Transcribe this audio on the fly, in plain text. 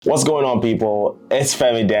What's going on, people? It's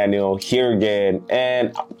Femi Daniel here again,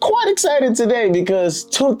 and I'm quite excited today because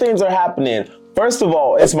two things are happening. First of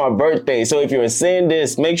all, it's my birthday, so if you're seeing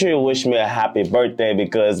this, make sure you wish me a happy birthday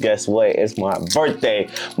because guess what? It's my birthday.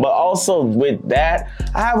 But also with that,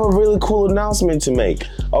 I have a really cool announcement to make,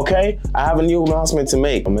 okay? I have a new announcement to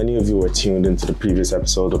make. Many of you were tuned into the previous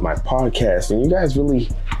episode of my podcast, and you guys really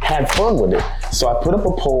had fun with it. So I put up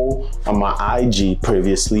a poll on my IG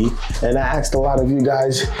previously, and I asked a lot of you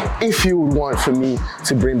guys if you would want for me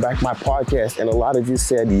to bring back my podcast, and a lot of you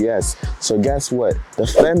said yes. So guess what? The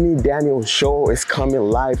Femi Daniel Show is coming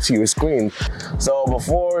live to your screen. So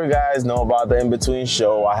before you guys know about the In-Between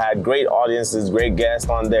Show, I had great audiences, great guests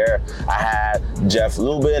on there. I had Jeff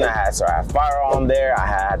Lubin, I had Sarah Fire on there, I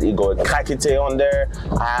had Igor Kakite on there,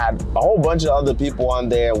 I had a whole bunch of other people on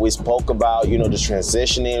there, and we spoke about, just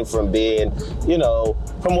transitioning from being,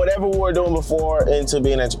 from whatever we were doing before into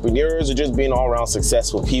being entrepreneurs or just being all around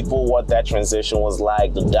successful people, what that transition was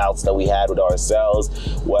like, the doubts that we had with ourselves.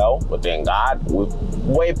 Well, within God, we're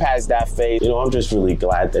way past that phase. I'm just really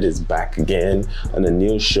glad that it's back again on the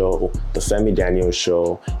new show, the Femi Daniel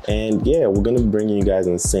Show. And yeah, we're gonna bring you guys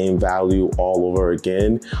the same value all over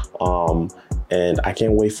again. And I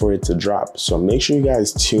can't wait for it to drop. So make sure you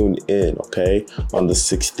guys tune in, okay? On the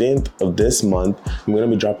 16th of this month, I'm gonna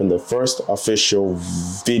be dropping the first official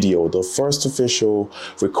video, the first official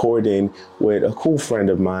recording with a cool friend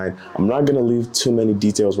of mine. I'm not gonna leave too many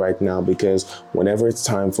details right now because whenever it's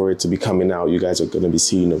time for it to be coming out, you guys are gonna be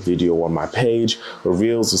seeing a video on my page or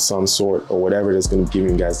reels of some sort or whatever that's gonna give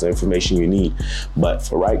you guys the information you need. But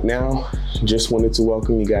for right now, just wanted to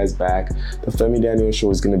welcome you guys back. The Femi Daniel Show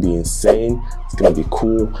is gonna be insane. It's gonna be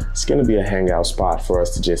cool. It's gonna be a hangout spot for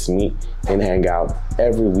us to just meet and hang out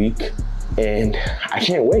every week. And I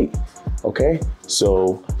can't wait, okay?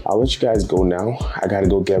 So I'll let you guys go now. I gotta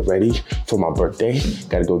go get ready for my birthday.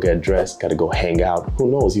 Gotta go get dressed, gotta go hang out. Who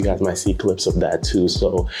knows, you guys might see clips of that too.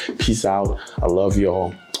 So peace out. I love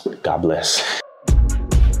y'all. God bless.